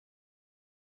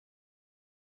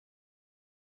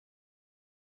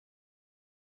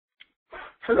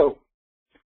Hello,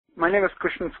 my name is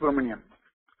Krishnan Subramanian.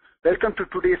 Welcome to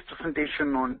today's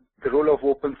presentation on the role of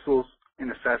open source in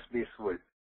a SaaS-based world.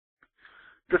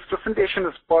 This presentation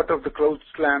is part of the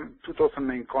CloudSlam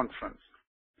 2009 conference.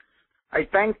 I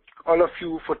thank all of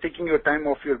you for taking your time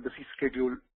off your busy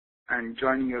schedule and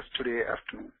joining us today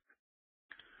afternoon.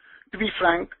 To be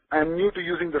frank, I am new to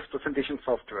using this presentation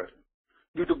software.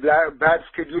 Due to bad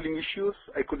scheduling issues,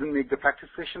 I couldn't make the practice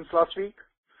sessions last week,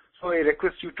 so I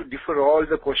request you to defer all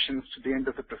the questions to the end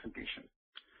of the presentation.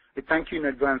 I thank you in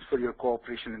advance for your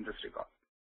cooperation in this regard.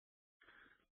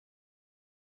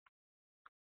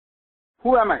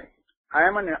 Who am I? I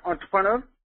am an entrepreneur,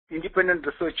 independent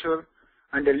researcher,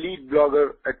 and a lead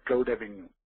blogger at Cloud Avenue.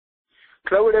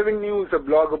 Cloud Avenue is a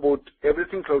blog about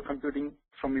everything cloud computing,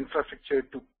 from infrastructure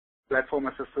to platform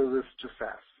as a service to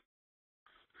SaaS.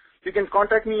 You can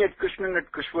contact me at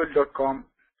krishnan@krishworld.com,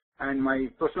 and my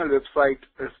personal website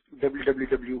is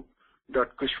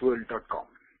www.krishworld.com.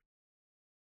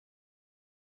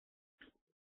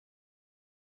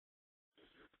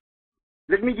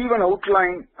 Let me give an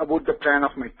outline about the plan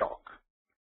of my talk.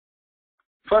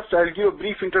 First, I'll give a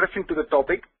brief introduction to the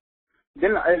topic.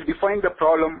 Then I'll define the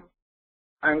problem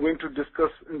I'm going to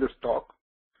discuss in this talk.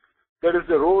 That is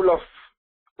the role of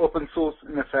open source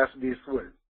in a SaaS-based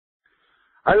world.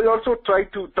 I will also try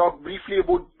to talk briefly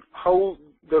about how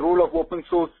the role of open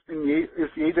source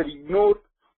is either ignored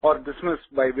or dismissed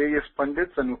by various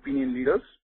pundits and opinion leaders.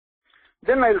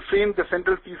 Then I'll frame the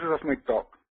central thesis of my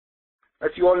talk.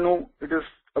 As you all know, it is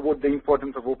about the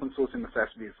importance of open source in a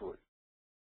SaaS-based world.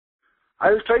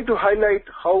 I will try to highlight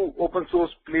how open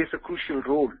source plays a crucial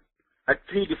role at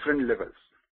three different levels.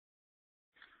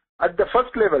 At the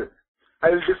first level, I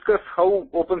will discuss how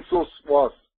open source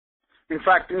was, in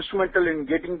fact, instrumental in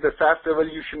getting the SaaS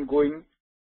revolution going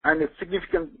and its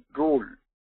significant role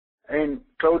in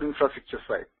cloud infrastructure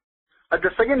side. At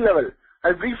the second level,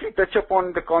 I'll briefly touch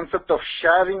upon the concept of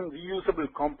sharing reusable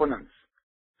components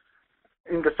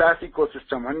in the SaaS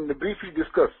ecosystem and briefly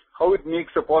discuss how it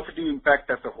makes a positive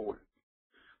impact as a whole.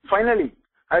 Finally,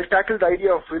 I'll tackle the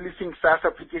idea of releasing SaaS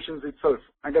applications itself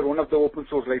under one of the open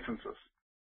source licenses.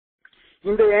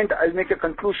 In the end, I'll make a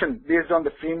conclusion based on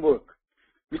the framework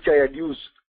which I had used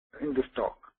in this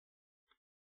talk.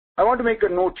 I want to make a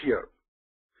note here.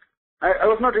 I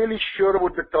was not really sure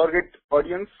about the target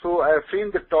audience, so I have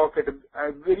framed the talk at a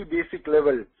very basic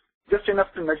level, just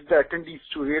enough to nudge the attendees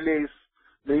to realize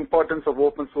the importance of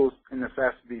open source in a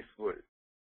SaaS-based world.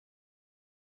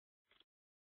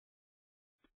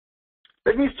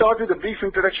 Let me start with a brief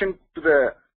introduction to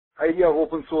the idea of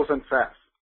open source and SaaS.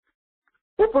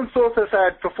 Open source has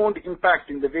had profound impact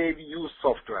in the way we use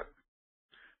software.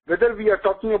 Whether we are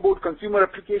talking about consumer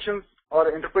applications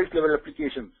or enterprise-level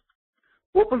applications,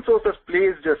 open source has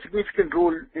played a significant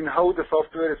role in how the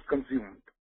software is consumed.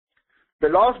 The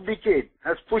last decade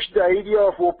has pushed the idea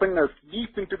of openness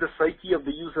deep into the psyche of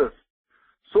the users,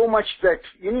 so much that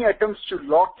any attempts to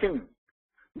lock in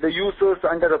the users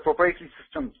under a proprietary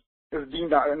system is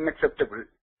deemed unacceptable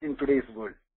in today's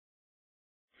world.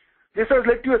 This has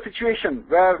led to a situation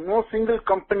where no single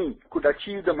company could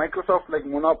achieve the Microsoft-like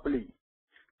monopoly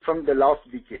from the last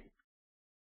decade.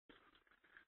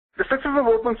 The success of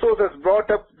open source has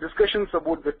brought up discussions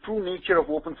about the true nature of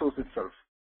open source itself.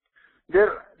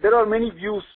 There are many views